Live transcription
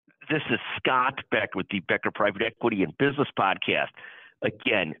This is Scott Becker with the Becker Private Equity and Business Podcast.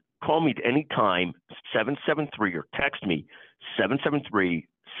 Again, call me at any time, 773, or text me,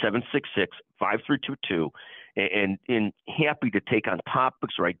 773-766-5322. And happy to take on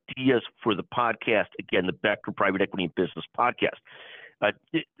topics or ideas for the podcast. Again, the Becker Private Equity and Business Podcast.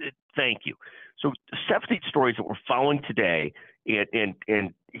 Thank you. So 78 stories that we're following today, and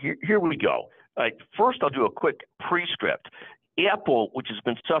here we go. First, I'll do a quick prescript. Apple, which has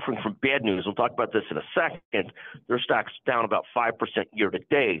been suffering from bad news, we'll talk about this in a second, their stock's down about 5% year to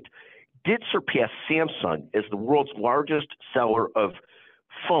date, did surpass Samsung as the world's largest seller of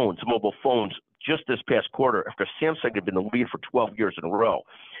phones, mobile phones, just this past quarter after Samsung had been the lead for 12 years in a row.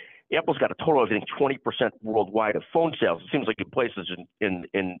 Apple's got a total of, I think, 20% worldwide of phone sales. It seems like in places in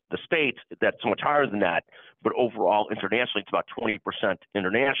the States, that's much higher than that. But overall, internationally, it's about 20%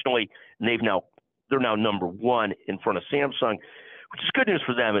 internationally. And they're now number one in front of Samsung, which is good news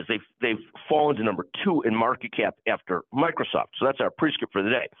for them as they've fallen to number two in market cap after Microsoft. So that's our prescript for the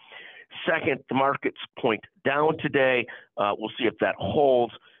day. Second, the markets point down today. We'll see if that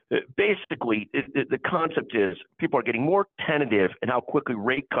holds. Basically, the concept is people are getting more tentative in how quickly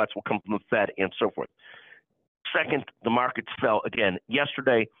rate cuts will come from the Fed and so forth. Second, the markets fell again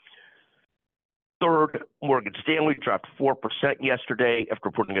yesterday. Third, Morgan Stanley dropped 4% yesterday after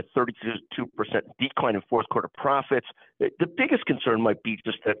reporting a 32% decline in fourth quarter profits. The biggest concern might be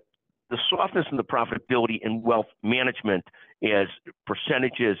just that the softness in the profitability in wealth management as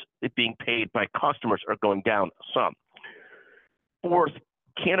percentages being paid by customers are going down some. Fourth,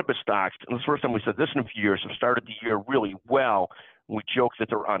 cannabis stocks, and the first time we said this in a few years, have started the year really well. We joke that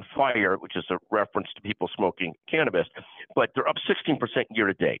they're on fire, which is a reference to people smoking cannabis, but they're up 16% year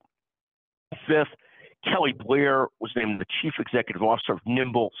to date. Fifth, Kelly Blair was named the Chief Executive Officer of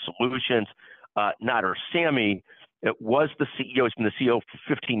Nimble Solutions. Nader Sami was the CEO. He's been the CEO for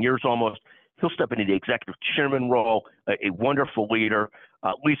 15 years almost. He'll step into the executive chairman role, a wonderful leader.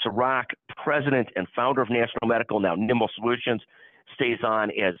 Lisa Rock, president and founder of National Medical, now Nimble Solutions, stays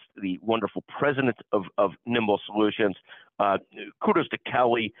on as the wonderful president of Nimble Solutions. Kudos to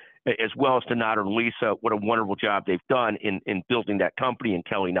Kelly, as well as to Nader and Lisa. What a wonderful job they've done in building that company, and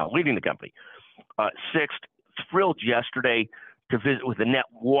Kelly now leading the company. Sixth, thrilled yesterday to visit with Annette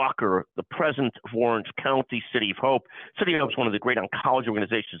Walker, the president of Orange County City of Hope. City of Hope is one of the great oncology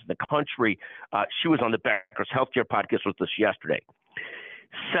organizations in the country. She was on the Becker's Healthcare podcast with us yesterday.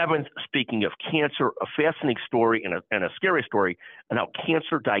 Seventh, speaking of cancer, a fascinating story and a scary story on how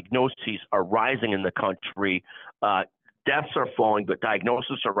cancer diagnoses are rising in the country. Deaths are falling, but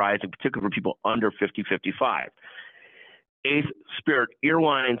diagnoses are rising, particularly for people under 50, 55. Eighth, Spirit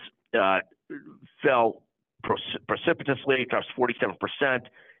Airlines fell precipitously, drops 47%,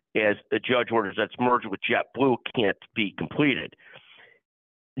 as the judge orders that its merger with JetBlue can't be completed.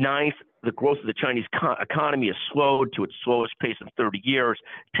 Ninth, the growth of the Chinese economy has slowed to its slowest pace in 30 years,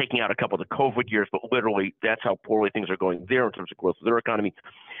 taking out a couple of the COVID years, but literally that's how poorly things are going there in terms of growth of their economy.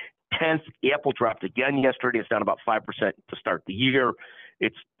 10th, Apple dropped again yesterday. It's down about 5% to start the year.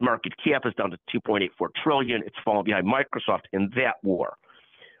 Its market cap is down to $2.84 trillion. It's fallen behind Microsoft in that war.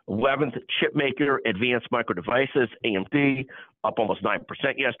 11th, chip maker Advanced Micro Devices, AMD, up almost 9%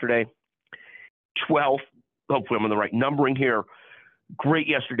 yesterday. 12th, hopefully I'm in the right numbering here. Great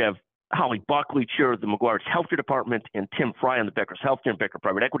yesterday of Holly Buckley, chair of the McGuire's Healthcare Department, and Tim Fry on the Becker's Healthcare and Becker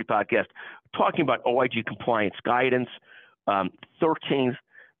Private Equity podcast, talking about OIG compliance guidance. 13th,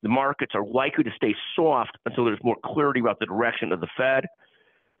 the markets are likely to stay soft until there's more clarity about the direction of the Fed.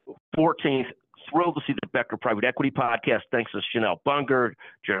 14th, thrilled to see the Becker Private Equity podcast. Thanks to Chanel Bungard,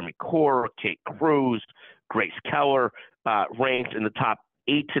 Jeremy Corr, Kate Cruz, Grace Keller, ranked in the top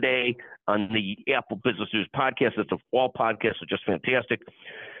 8 today on the Apple Business News podcast. That's of all podcasts, so just fantastic.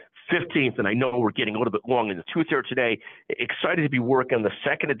 15th, and I know we're getting a little bit long in the tooth here today, excited to be working on the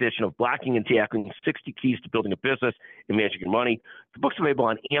second edition of Blocking and Tackling 60 Keys to Building a Business and Managing Your Money. The book's available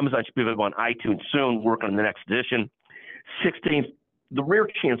on Amazon, should be available on iTunes soon, working on the next edition. 16th, the rare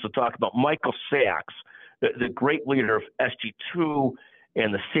chance to talk about Michael Sachs, the great leader of SG2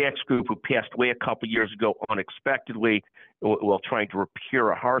 and the Sachs Group, who passed away a couple years ago unexpectedly while trying to repair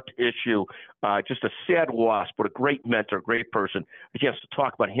a heart issue. Just a sad loss, but a great mentor, great person. A chance to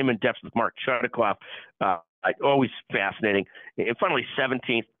talk about him in depth with Mark Chudikoff. Always fascinating. And finally,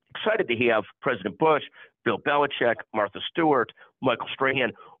 17th, excited to have President Bush, Bill Belichick, Martha Stewart, Michael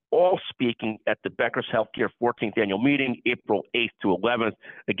Strahan, all speaking at the Becker's Healthcare 14th annual meeting, April 8th to 11th.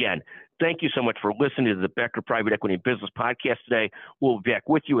 Again, thank you so much for listening to the Becker Private Equity and Business podcast today. We'll be back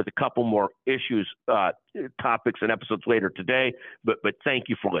with you with a couple more issues, topics, and episodes later today. But thank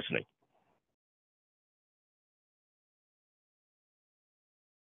you for listening.